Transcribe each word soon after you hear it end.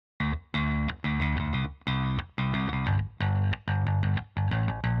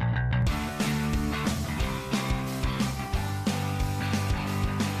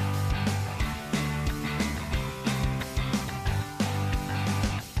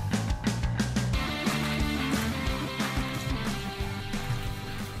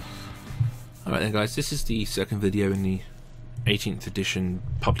Alright then guys, this is the second video in the 18th edition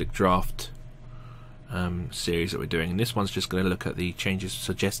public draft series that we're doing, and this one's just going to look at the changes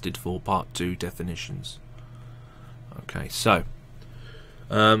suggested for part 2 definitions. Okay, so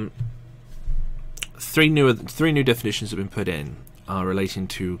three new definitions have been put in are relating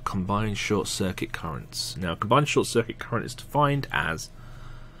to combined short circuit currents. Now, combined short circuit current is defined as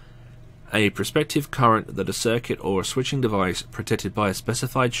a prospective current that a circuit or a switching device protected by a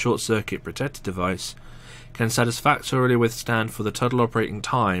specified short circuit protected device can satisfactorily withstand for the total operating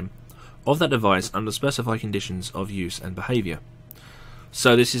time of that device under specified conditions of use and behavior.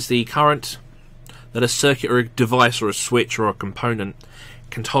 So this is the current that a circuit or a device or a switch or a component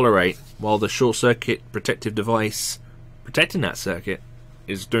can tolerate while the short circuit protective device protecting that circuit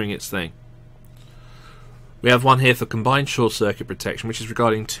is doing its thing. We have one here for combined short circuit protection, which is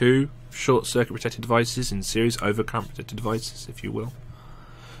regarding two short circuit protected devices in series, overcurrent protected devices, if you will.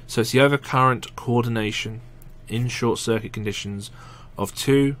 So it's the overcurrent coordination in short circuit conditions of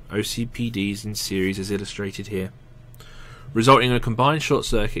two OCPDs in series as illustrated here, resulting in a combined short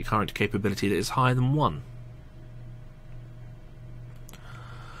circuit current capability that is higher than 1.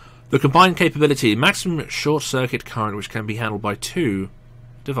 The combined capability, maximum short circuit current which can be handled by two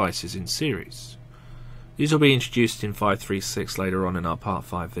devices in series. These will be introduced in 536 later on in our part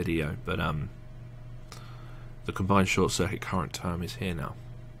 5 video, but the combined short circuit current term is here now.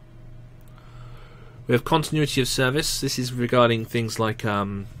 We have continuity of service. This is regarding things like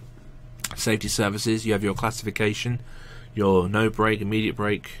safety services. You have your classification, your no break, immediate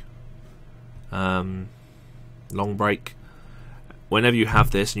break, long break. Whenever you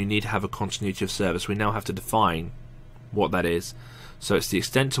have this and you need to have a continuity of service, we now have to define what that is. So it's the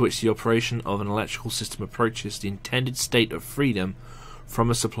extent to which the operation of an electrical system approaches the intended state of freedom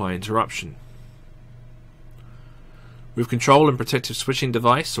from a supply interruption. We have control and protective switching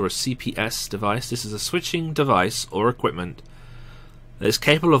device, or a CPS device. This is a switching device or equipment that is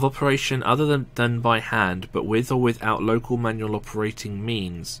capable of operation other than by hand, but with or without local manual operating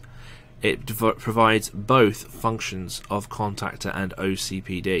means. It provides both functions of contactor and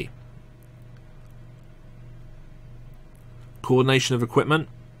OCPD. Coordination of equipment.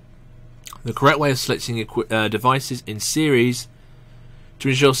 The correct way of selecting devices in series to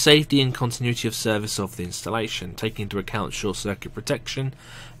ensure safety and continuity of service of the installation, taking into account short circuit protection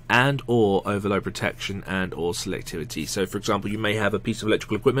and or overload protection and or selectivity. So for example, you may have a piece of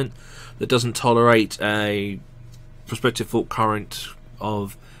electrical equipment that doesn't tolerate a prospective fault current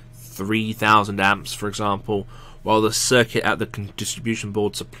of 3000 amps, for example, while the circuit at the distribution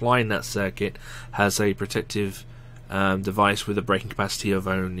board supplying that circuit has a protective device with a breaking capacity of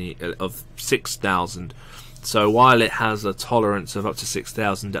only 6,000. So while it has a tolerance of up to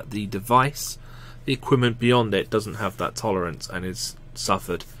 6,000 at the device, the equipment beyond it doesn't have that tolerance and is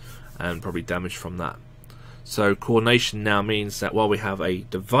suffered and probably damaged from that. So coordination now means that while we have a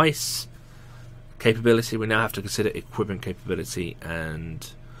device capability, we now have to consider equipment capability and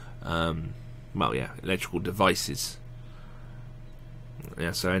electrical devices.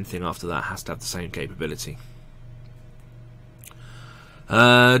 So anything after that has to have the same capability.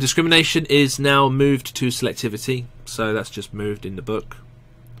 Discrimination is now moved to selectivity, so that's just moved in the book.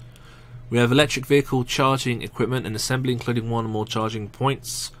 We have electric vehicle charging equipment and assembly including one or more charging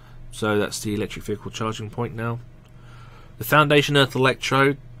points, so that's the electric vehicle charging point now. The foundation earth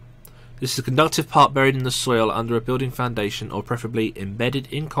electrode. This is a conductive part buried in the soil under a building foundation, or preferably embedded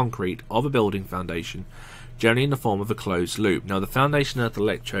in concrete of a building foundation, generally in the form of a closed loop. Now the foundation earth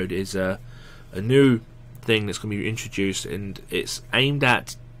electrode is a new thing that's going to be introduced, and it's aimed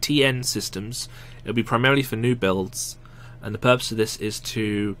at TN systems. It'll be primarily for new builds, and the purpose of this is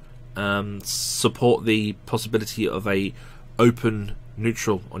to support the possibility of a open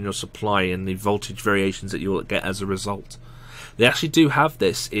neutral on your supply and the voltage variations that you will get as a result. They actually do have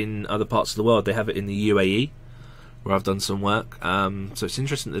this in other parts of the world. They have it in the UAE, where I've done some work. So it's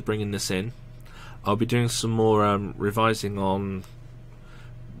interesting that they're bringing this in. I'll be doing some more revising on,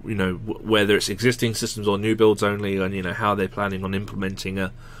 whether it's existing systems or new builds only, and how they're planning on implementing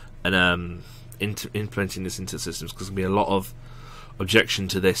implementing this into systems, because there's going to be a lot of objection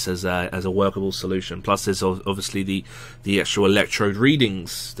to this as a workable solution. Plus, there's obviously the actual electrode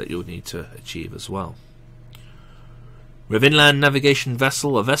readings that you'll need to achieve as well. We have inland navigation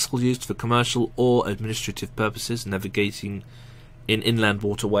vessel, a vessel used for commercial or administrative purposes, navigating in inland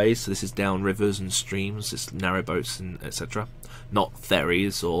waterways. So this is down rivers and streams, it's narrow boats and etc., not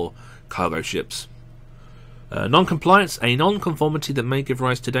ferries or cargo ships. Non-compliance, a non-conformity that may give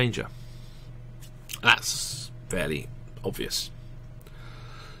rise to danger. That's fairly obvious.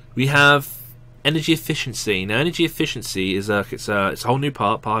 We have Energy efficiency. Now, energy efficiency is it's a whole new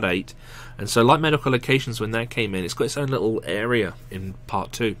part 8, and so like medical allocations, when that came in, it's got its own little area in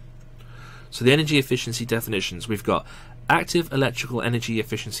part 2. So the energy efficiency definitions, we've got active electrical energy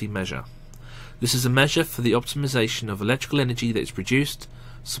efficiency measure. This is a measure for the optimization of electrical energy that is produced,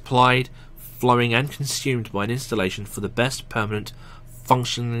 supplied, flowing and consumed by an installation for the best permanent,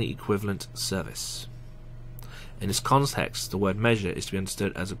 functionally equivalent service. In this context, the word measure is to be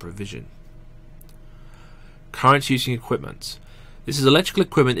understood as a provision. Current using equipment. This is electrical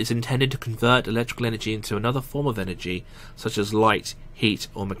equipment is intended to convert electrical energy into another form of energy, such as light, heat,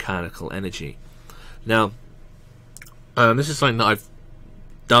 or mechanical energy. Now, this is something that I've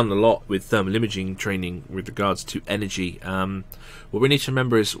done a lot with thermal imaging training with regards to energy. What we need to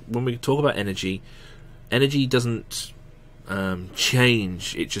remember is when we talk about energy, energy doesn't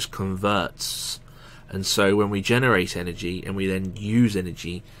change, it just converts. And so when we generate energy and we then use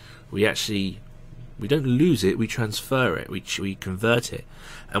energy, we don't lose it, we transfer it, we convert it.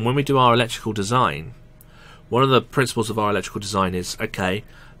 And when we do our electrical design, one of the principles of our electrical design is, okay,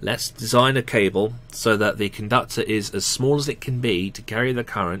 let's design a cable so that the conductor is as small as it can be to carry the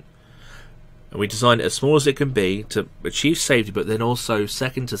current, and we design it as small as it can be to achieve safety, but then also,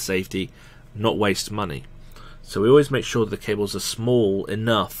 second to safety, not waste money. So we always make sure that the cables are small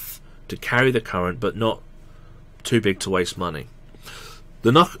enough to carry the current, but not too big to waste money.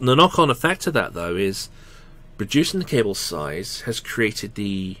 The knock-on effect of that, though, is reducing the cable size has created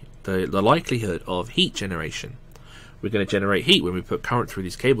the likelihood of heat generation. We're going to generate heat when we put current through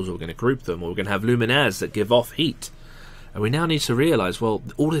these cables, or we're going to group them, or we're going to have luminaires that give off heat. And we now need to realize, well,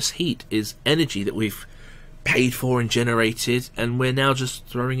 all this heat is energy that we've paid for and generated, and we're now just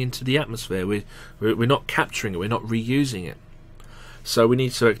throwing into the atmosphere. We're not capturing it, we're not reusing it. So we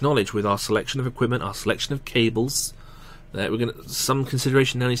need to acknowledge with our selection of equipment, our selection of cables, that some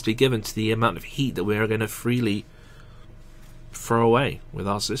consideration now needs to be given to the amount of heat that we are going to freely throw away with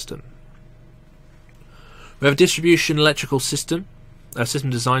our system. We have a distribution electrical system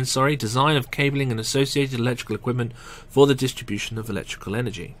design, design of cabling and associated electrical equipment for the distribution of electrical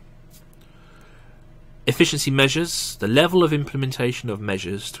energy. Efficiency measures, the level of implementation of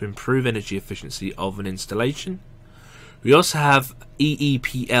measures to improve energy efficiency of an installation. We also have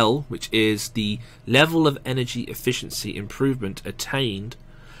EEPL, which is the level of energy efficiency improvement attained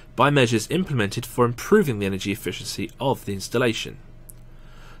by measures implemented for improving the energy efficiency of the installation.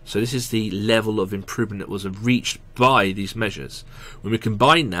 So this is the level of improvement that was reached by these measures. When we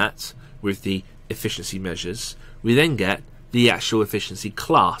combine that with the efficiency measures, we then get the actual efficiency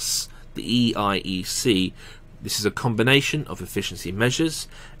class, the EIEC. This is a combination of efficiency measures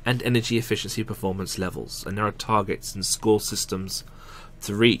and energy efficiency performance levels, and there are targets and score systems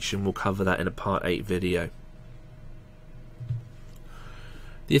to reach, and we'll cover that in a part 8 video.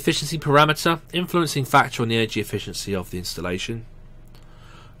 The efficiency parameter, influencing factor on the energy efficiency of the installation.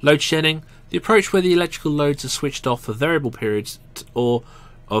 Load shedding, the approach where the electrical loads are switched off for variable periods or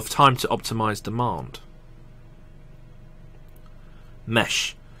of time to optimize demand.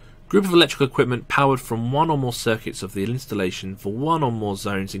 Mesh, group of electrical equipment powered from one or more circuits of the installation for one or more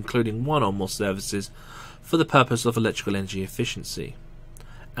zones, including one or more services, for the purpose of electrical energy efficiency.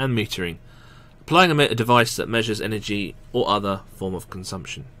 And metering, applying a device that measures energy or other form of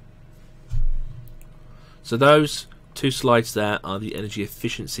consumption. So those two slides there are the energy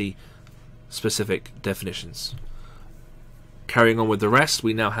efficiency specific definitions. Carrying on with the rest,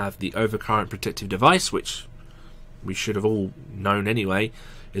 we now have the overcurrent protective device, which we should have all known anyway,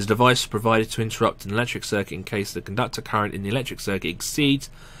 is a device provided to interrupt an electric circuit in case the conductor current in the electric circuit exceeds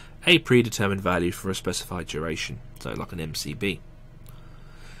a predetermined value for a specified duration, so like an MCB.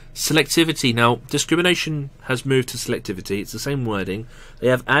 Selectivity. Now, discrimination has moved to selectivity. It's the same wording. They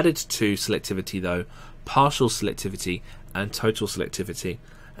have added to selectivity, though, partial selectivity and total selectivity.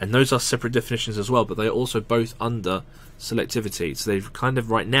 And those are separate definitions as well, but they are also both under selectivity. So they've kind of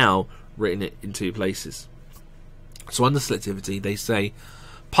right now written it in two places. So under selectivity, they say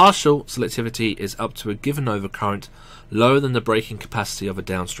partial selectivity is up to a given overcurrent lower than the breaking capacity of a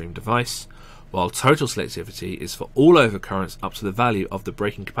downstream device, while total selectivity is for all overcurrents up to the value of the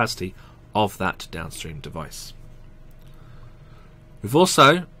breaking capacity of that downstream device. We've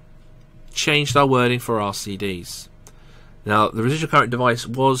also changed our wording for RCDs. Now, the residual current device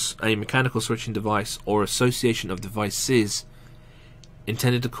was a mechanical switching device or association of devices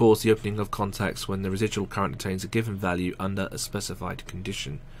intended to cause the opening of contacts when the residual current attains a given value under a specified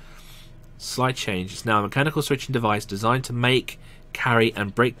condition. Slight change. It's now a mechanical switching device designed to make, carry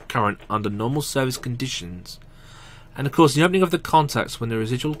and break current under normal service conditions, and of course the opening of the contacts when the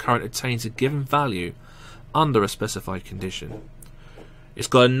residual current attains a given value under a specified condition. It's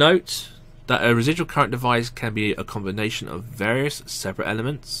got a note that a residual current device can be a combination of various separate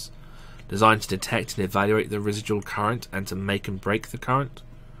elements designed to detect and evaluate the residual current and to make and break the current.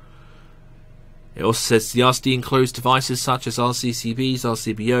 It also says the RCD includes devices such as RCCBs,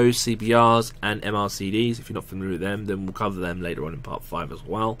 RCBOs, CBRs and MRCDs. If you're not familiar with them, then we'll cover them later on in part 5 as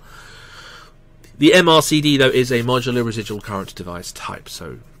well. The MRCD, though, is a modular residual current device type,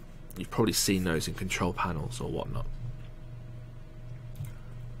 so you've probably seen those in control panels or whatnot.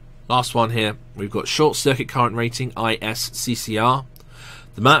 Last one here, we've got short circuit current rating, ISCCR.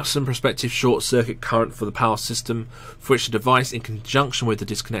 The maximum prospective short circuit current for the power system for which the device in conjunction with the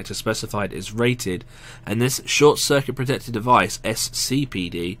disconnector specified is rated, and this short circuit protected device,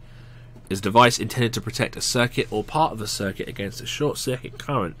 SCPD, is a device intended to protect a circuit or part of a circuit against a short circuit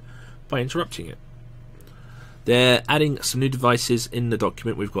current by interrupting it. They're adding some new devices in the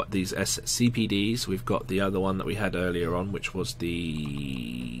document. We've got these SCPDs, we've got the other one that we had earlier on, which was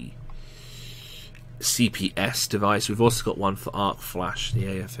the CPS device. We've also got one for arc flash, the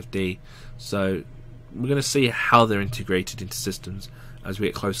AFFD. So we're going to see how they're integrated into systems as we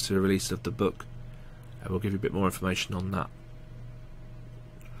get close to the release of the book, and we'll give you a bit more information on that.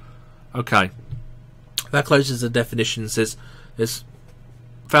 Okay, that closes the definitions. This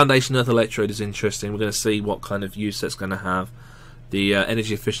foundation of the electrode is interesting. We're going to see what kind of use that's going to have. The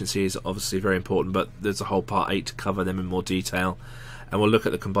energy efficiency is obviously very important, but there's a whole part 8 to cover them in more detail. And we'll look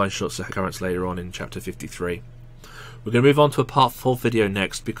at the combined short circuit currents later on in chapter 53. We're going to move on to a part 4 video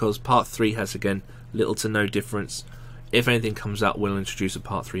next, because part 3 has, again, little to no difference. If anything comes out, we'll introduce a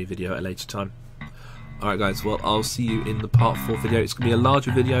part 3 video at a later time. Alright guys, well, I'll see you in the part 4 video. It's going to be a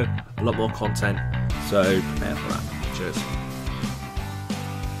larger video, a lot more content, so prepare for that. Cheers.